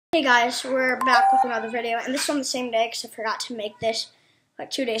Hey guys, we're back with another video, and this is on the same day because I forgot to make this like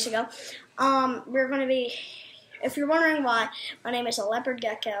 2 days ago. We're going to be, if you're wondering why, my name is Leopard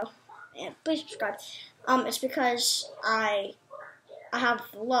Gecko, and please subscribe. It's because I have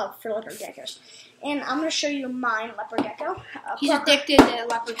love for leopard geckos, and I'm going to show you mine leopard gecko. He's addicted to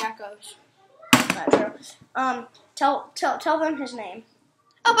leopard geckos. Not true. Tell them his name.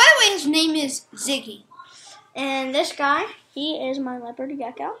 Oh, by the way, his name is Ziggy. And this guy, he is my leopard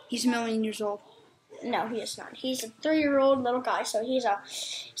gecko. He's 1 million years old. No, he is not. He's a 3-year-old little guy, so he's a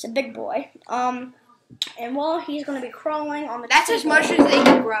big boy. And well, he's going to be crawling on the. That's as much as they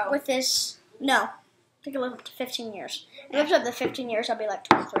can grow. With his I think he'll live up to 15 years. If he lives up to 15 years, I'll be like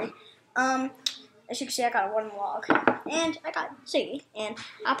 23. As you can see, I got a wooden log, and I got Ziggy, and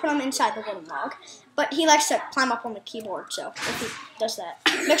I'll put him inside the wooden log. But he likes to climb up on the keyboard, so if he does that,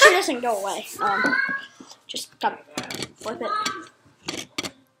 make sure he doesn't go away. Just flip it.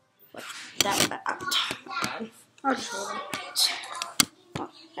 Like that. I'll just hold him. Oh,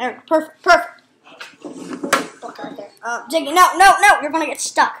 there we go. Perfect. Look right there. Ziggy, no, you're gonna get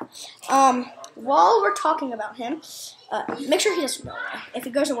stuck. While we're talking about him, make sure he doesn't go away. If he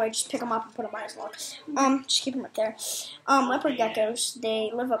goes away, just pick him up and put him by his log. Just keep him right there. Leopard geckos, they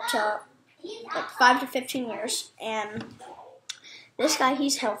live up to like 5 to 15 years, and this guy,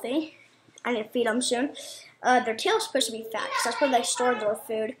 he's healthy. I need to feed them soon. Their tail's supposed to be fat, because that's where they store their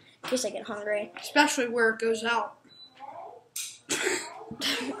food in case they get hungry. Especially where it goes out.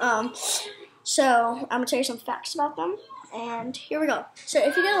 So, I'm going to tell you some facts about them, and here we go. So,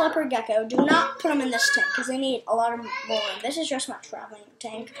 if you get a leopard gecko, do not put them in this tank, because they need a lot of more room. This is just my traveling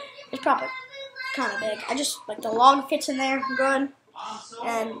tank. It's probably kind of big. The log fits in there good,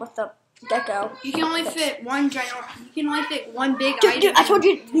 and with the gecko. You can only fit one big item. Dude, I told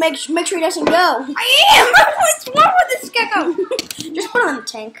you, make sure he doesn't go. I am! What's wrong with this gecko? Just put him in the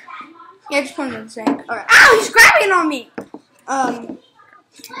tank. Yeah, just put him in the tank. Alright. Ow, he's grabbing on me!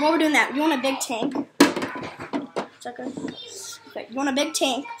 While we're doing that, you want a big tank. Is that good? Okay, you want a big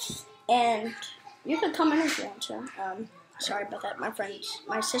tank, and you can come in if you want to. Sorry about that, my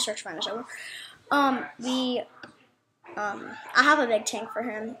sister's friend is over. I have a big tank for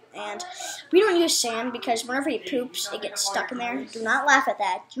him, and we don't use sand because whenever he poops, it gets stuck in there. Do not laugh at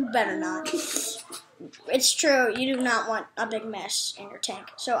that. You better not. It's true. You do not want a big mess in your tank.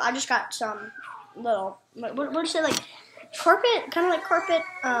 So I just got some little, what do you say, like carpet, kind of like carpet.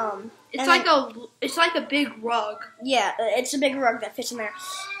 It's like a big rug. Yeah, it's a big rug that fits in there,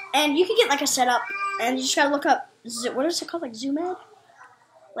 and you can get like a setup, and you just gotta look up what is it called, like ZoomEd.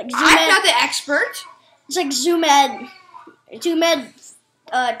 Like ZoomEd. I'm not the expert. It's like ZoomEd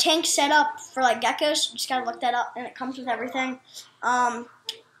tank setup for like geckos. You just gotta look that up, and it comes with everything. And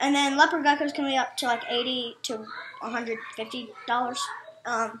then leopard geckos can be up to like $80 to $150.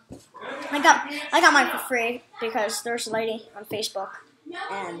 I got mine for free because there's a lady on Facebook,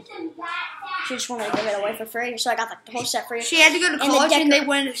 and she just wanted to give it away for free, so I got like the whole set free. She had to go to college, and they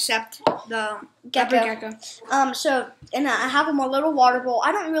wouldn't accept the gecko. And I have him a little water bowl.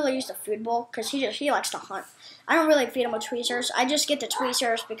 I don't really use the food bowl because he likes to hunt. I don't really feed him with tweezers. I just get the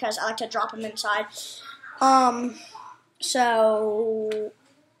tweezers because I like to drop them inside.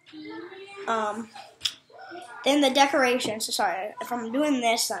 Then the decorations. So sorry, if I'm doing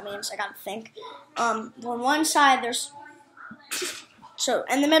this, that means I gotta think. On one side there's. So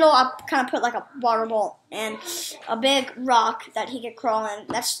in the middle, I kind of put like a water bowl and a big rock that he could crawl in.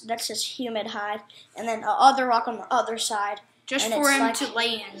 That's his humid hide, and then other rock on the other side. Just for him to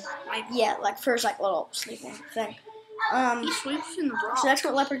lay in. Like for his like little sleeping thing. He sleeps in the rock. So that's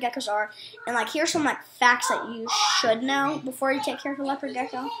what leopard geckos are. And like here's some like facts that you should know before you take care of a leopard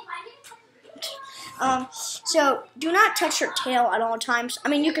gecko. So do not touch your tail at all times. I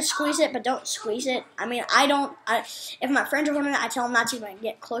mean, you can squeeze it, but don't squeeze it. I mean, if my friends are wondering, I tell them not to even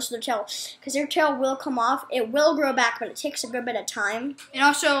get close to their tail, because their tail will come off. It will grow back, but it takes a good bit of time. And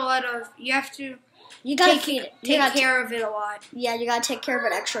also you have to take care of it a lot. Yeah, you gotta take care of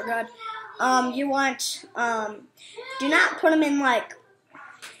it extra good. You want, do not put them in like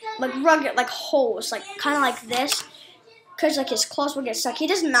rugged, like holes, like kind of like this, because like his claws will get stuck. He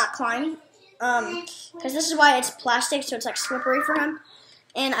does not climb. Because this is why it's plastic, so it's like slippery for him.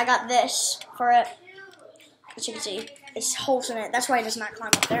 And I got this for it. As you can see, it's holes in it. That's why he does not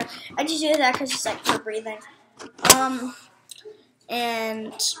climb up there. I just do that because it's like for breathing.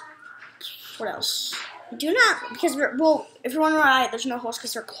 And what else? Do not, because if you're wondering why there's no holes,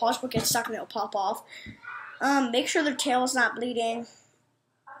 because their claws will get stuck and they'll pop off. Make sure their tail is not bleeding.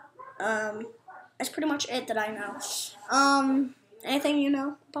 That's pretty much it that I know. Anything you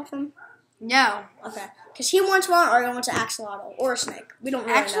know about them? No. Okay. Because he wants one, or he wants an axolotl or a snake. We don't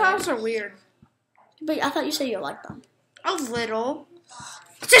really know. Axolotls are weird. But I thought you said you liked them. A little.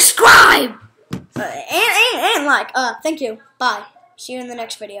 Subscribe! And like. Thank you. Bye. See you in the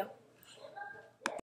next video.